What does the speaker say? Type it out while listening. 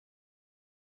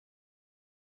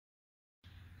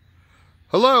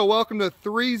Hello, welcome to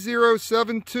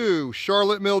 3072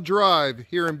 Charlotte Mill Drive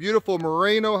here in beautiful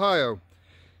Moraine, Ohio.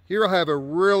 Here I have a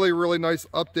really nice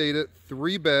updated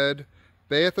 3-bed,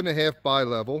 bath and a half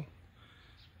bi-level.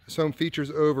 This home features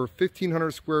over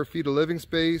 1,500 square feet of living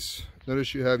space.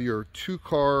 Notice you have your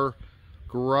 2-car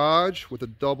garage with a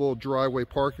double driveway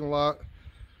parking lot.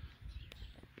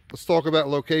 Let's talk about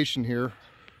location here.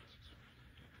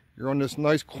 You're on this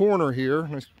nice corner here,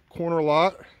 nice corner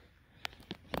lot.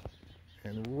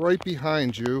 And right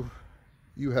behind you,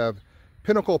 you have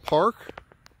Pinnacle Park.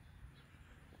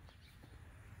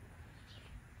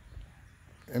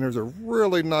 And there's a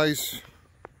really nice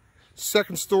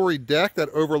second-story deck that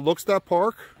overlooks that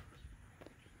park.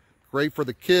 Great for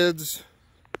the kids.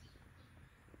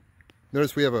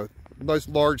 Notice we have a nice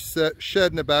large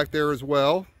shed in the back there as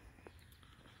well.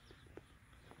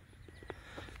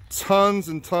 Tons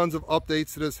and tons of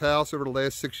updates to this house over the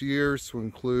last 6 years to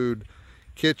include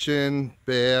kitchen,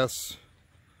 baths,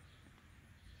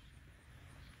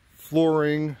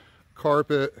 flooring,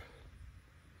 carpet,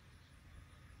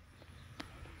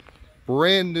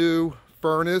 brand new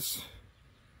furnace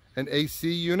and AC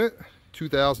unit,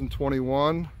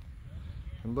 2021.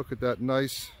 And look at that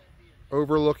nice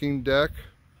overlooking deck.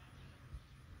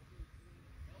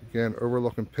 Again,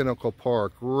 overlooking Pinnacle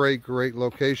Park. Great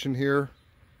location here.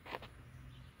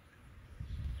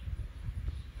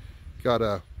 Got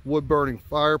a wood burning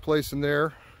fireplace in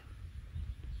there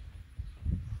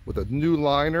with a new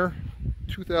liner,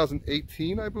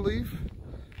 2018 I believe.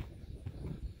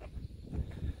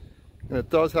 And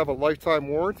it does have a lifetime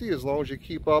warranty as long as you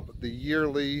keep up the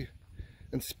yearly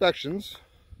inspections.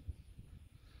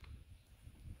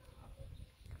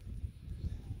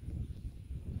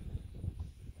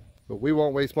 But we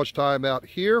won't waste much time out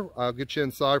here. I'll get you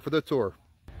inside for the tour.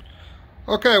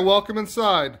 Okay, welcome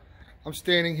inside. I'm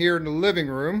standing here in the living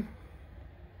room.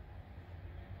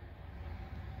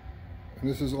 And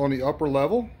this is on the upper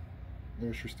level.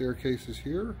 There's your staircases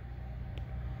here.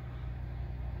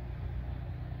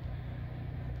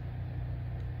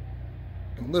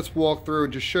 And let's walk through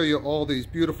and just show you all these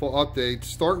beautiful updates,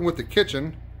 starting with the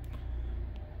kitchen.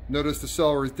 Notice the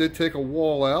sellers did take a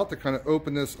wall out to kind of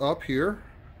open this up here.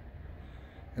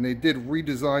 And they did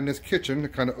redesign this kitchen to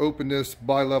kind of open this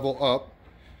bi-level up.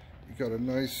 You got a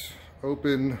nice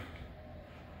open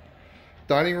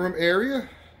dining room area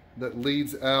that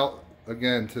leads out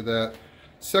again to that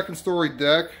second story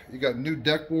deck. You got new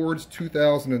deck boards,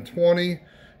 2020,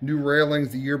 new railings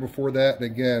the year before that. And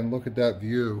again, look at that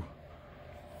view.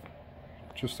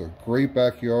 Just a great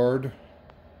backyard.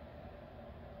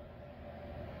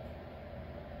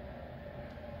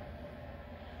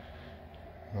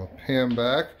 I'll pan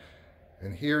back,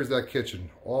 and here's that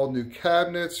kitchen. All new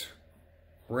cabinets,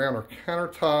 granite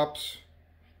countertops,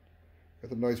 got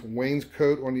the nice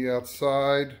wainscot on the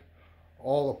outside.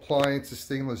 All appliances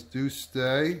stainless do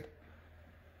stay.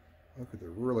 Look at the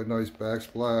really nice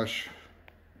backsplash.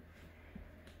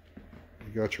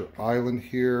 You got your island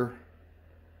here.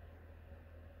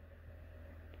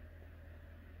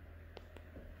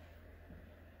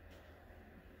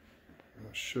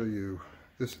 I'll show you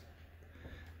this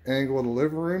angle of the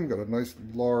living room. Got a nice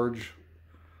large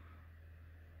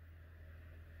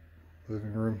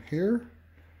living room here.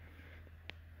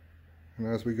 And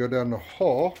as we go down the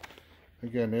hall,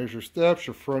 again, there's your steps,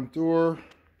 your front door.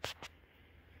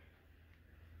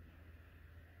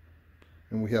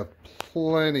 And we have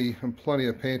plenty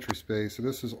of pantry space. So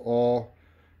this is all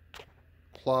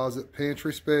closet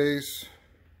pantry space,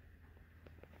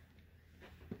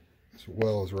 as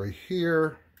well as right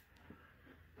here.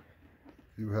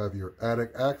 You have your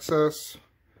attic access.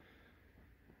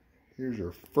 Here's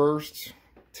your first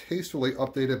tastefully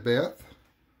updated bath.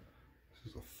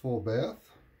 This is a full bath.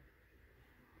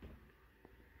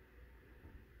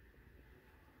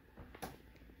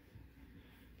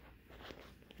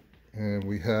 And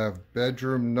we have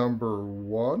bedroom number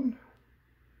 1.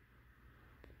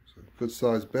 So good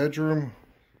sized bedroom,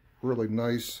 really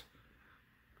nice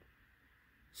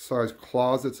sized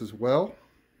closets as well.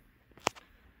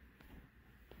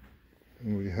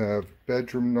 And we have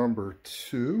bedroom number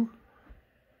 2.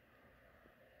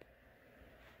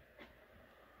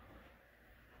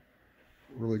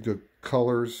 Really good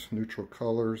colors, neutral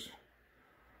colors.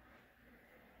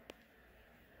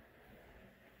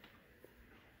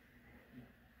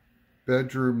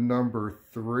 Bedroom number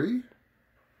 3.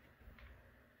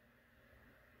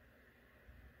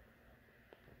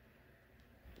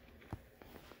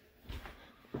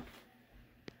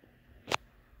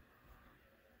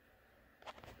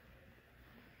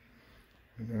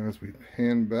 And as we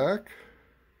pan back,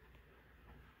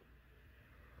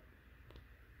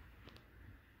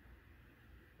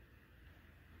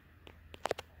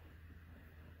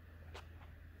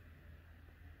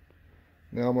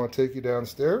 Now I'm going to take you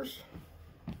downstairs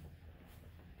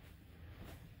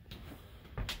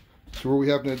to where we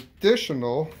have an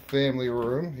additional family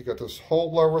room. You got this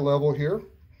whole lower level here.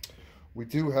 We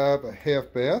do have a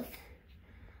half bath.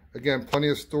 Again, plenty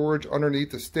of storage underneath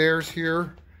the stairs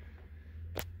here.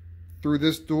 Through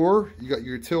this door, you got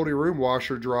your utility room,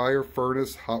 washer, dryer,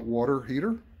 furnace, hot water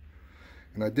heater.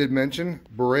 And I did mention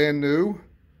brand new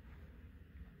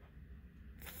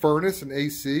furnace and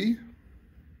AC.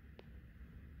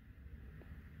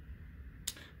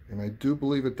 And I do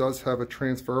believe it does have a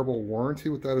transferable warranty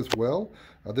with that as well.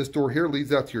 This door here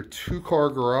leads out to your 2-car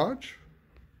garage.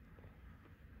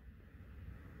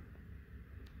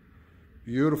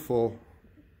 Beautiful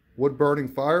wood-burning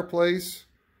fireplace.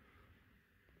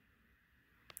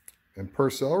 And per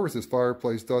sellers, this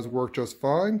fireplace does work just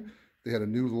fine. They had a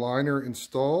new liner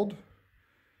installed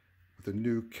with a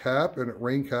new cap and a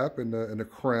rain cap, and the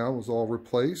crown was all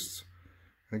replaced.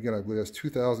 And again, I believe that's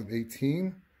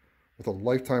 2018 with a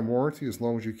lifetime warranty as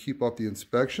long as you keep up the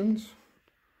inspections.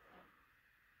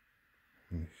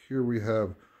 And here we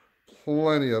have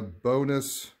plenty of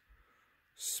bonus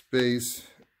space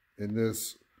in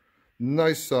this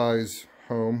nice size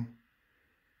home.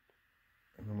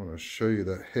 And I'm going to show you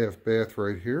that half bath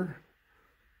right here.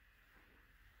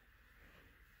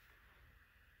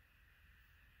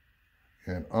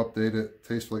 And updated,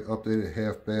 tastefully updated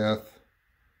half bath.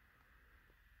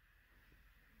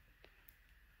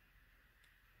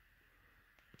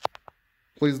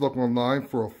 Please look online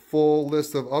for a full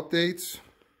list of updates.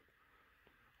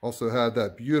 Also had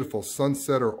that beautiful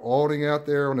sunset or awning out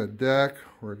there on a deck,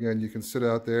 where again you can sit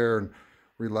out there and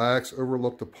relax,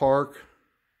 overlook the park.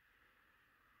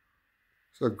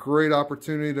 It's a great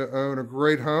opportunity to own a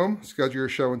great home. Schedule your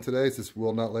showing today, as this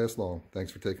will not last long.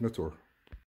 Thanks for taking a tour.